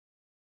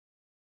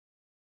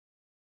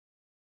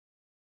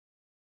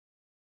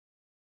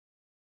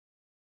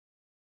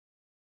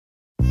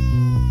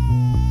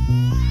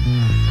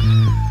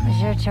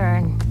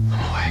turn.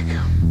 I'm awake.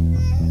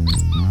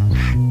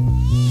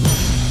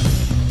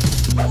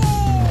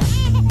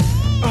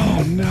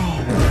 Oh, no.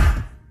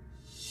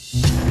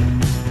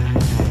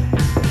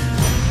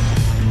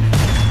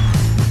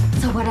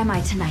 So what am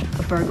I tonight?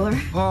 A burglar?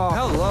 Oh,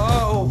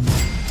 hello.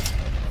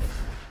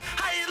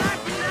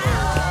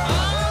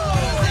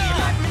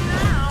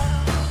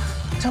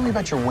 Tell me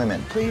about your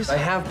women, please. I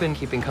have been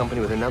keeping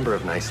company with a number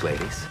of nice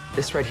ladies.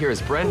 This right here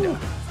is Brenda.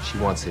 She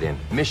wants it in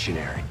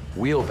missionary,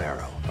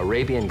 wheelbarrow,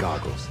 Arabian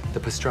goggles, the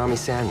pastrami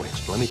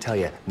sandwich. Let me tell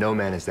you, no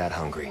man is that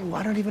hungry.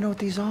 I don't even know what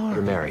these are.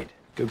 You're married.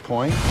 Good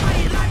point.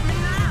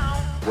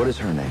 What is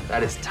her name?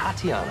 That is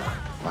Tatiana.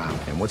 Wow.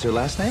 And what's her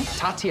last name?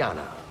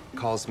 Tatiana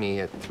calls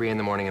me at 3 in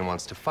the morning and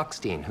wants to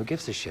fuckstein. Who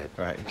gives a shit?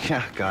 Right.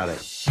 Yeah, got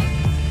it.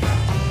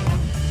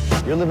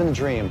 You're living the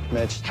dream,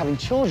 Mitch. Having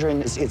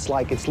children, it's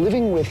like it's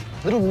living with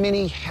little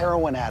mini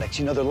heroin addicts.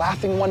 You know, they're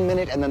laughing one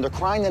minute, and then they're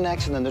crying the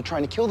next, and then they're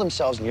trying to kill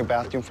themselves in your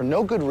bathroom for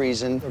no good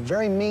reason. They're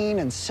very mean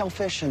and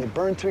selfish, and they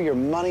burn through your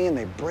money, and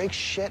they break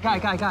shit. Guy,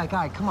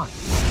 come on.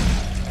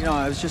 You know,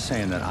 I was just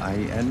saying that I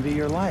envy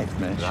your life,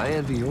 Mitch. I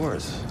envy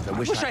yours. I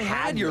wish I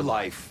had your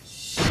life.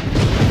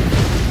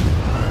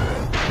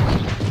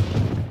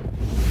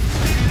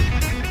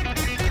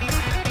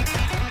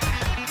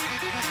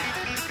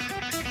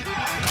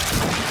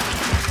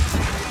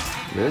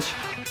 Mitch,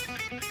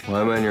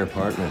 why am I in your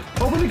apartment?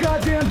 Open the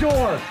goddamn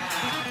door!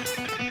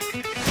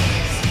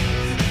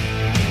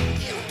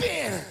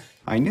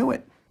 I knew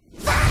it.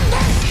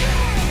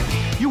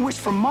 You wished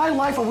for my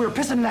life or we were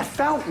pissing in that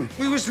fountain.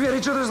 We wished we had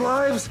each other's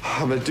lives.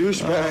 I'm a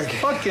douchebag.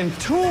 Fucking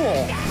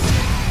tool.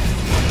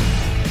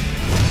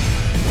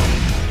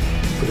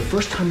 For the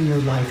first time in your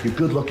life, you're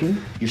good looking,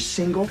 you're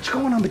single. What's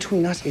going on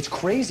between us? It's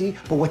crazy,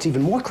 but what's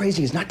even more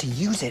crazy is not to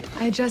use it.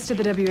 I adjusted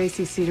the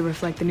WACC to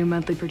reflect the new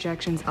monthly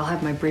projections. I'll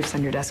have my briefs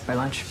on your desk by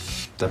lunch.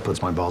 That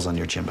puts my balls on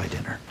your chin by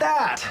dinner.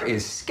 That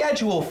is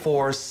Schedule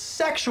 4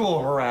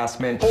 sexual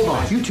harassment. Hold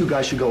on, you two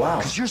guys should go out.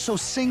 Because you're so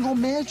single,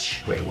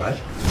 Mitch. Wait, what?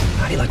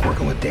 How do you like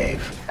working with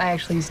Dave? I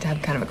actually used to have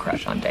kind of a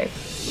crush on Dave.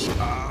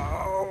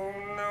 Oh,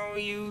 no,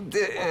 you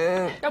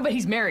didn't. No, but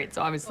he's married,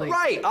 so obviously.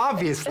 Right,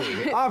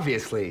 obviously,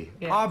 obviously,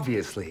 Yeah.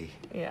 obviously.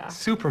 Yeah.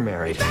 Super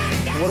married.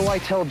 What do I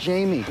tell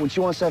Jamie when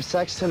she wants to have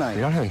sex tonight?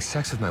 You're not having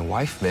sex with my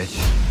wife, Mitch.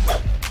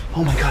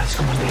 Oh my God, it's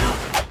going down.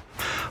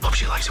 Hope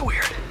she likes it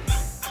weird.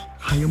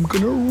 I am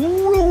gonna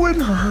ruin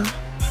her.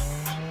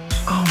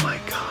 Oh my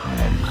God.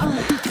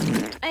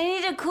 I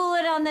need to cool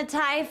it on the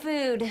Thai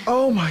food.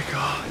 Oh my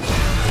God.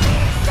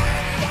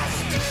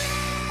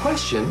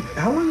 Question,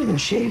 how long have you been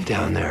shaved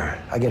down there?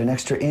 I get an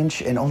extra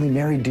inch, and only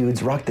married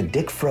dudes rock the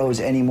dick froze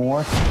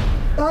anymore.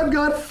 I've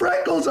got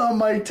freckles on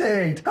my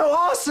taint. How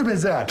awesome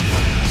is that?